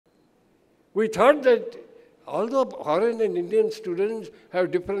We thought that although foreign and Indian students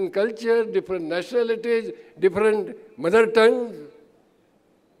have different culture, different nationalities, different mother tongues,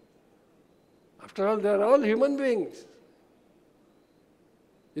 after all, they are all human beings.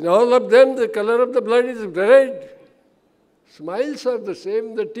 In all of them, the color of the blood is red. Smiles are the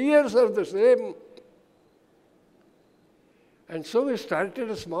same, the tears are the same. And so we started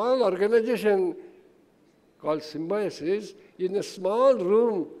a small organization called Symbiosis in a small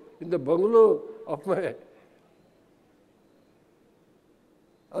room in the bungalow of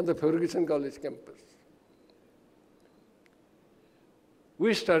on the Ferguson College campus.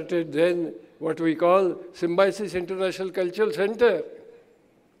 We started then what we call Symbiosis International Cultural Center.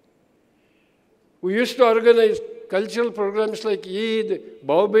 We used to organize cultural programs like Eid,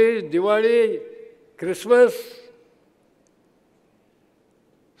 Baubi, Diwali, Christmas,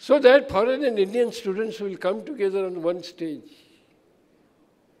 so that foreign and Indian students will come together on one stage.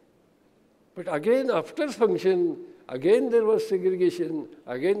 But again, after function, again there was segregation,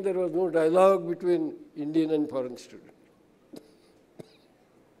 again there was no dialogue between Indian and foreign students.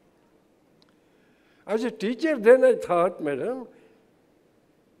 As a teacher, then I thought, madam,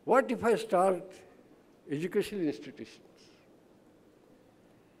 what if I start educational institutions?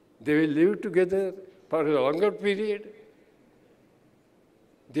 They will live together for a longer period.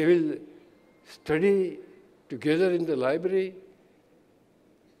 They will study together in the library,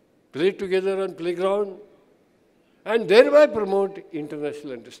 play together on playground, and thereby promote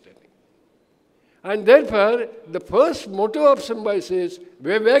international understanding. And therefore, the first motto of Symbiosis,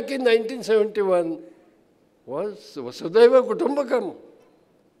 way back in 1971, was Vasudhaiva Kutumbakam.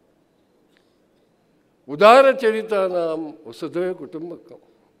 Udara Charitanam Vasudhaiva Kutumbakam.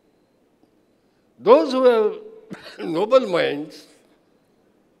 Those who have noble minds,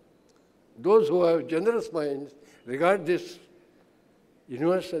 those who have generous minds, regard this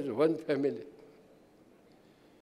universe as one family.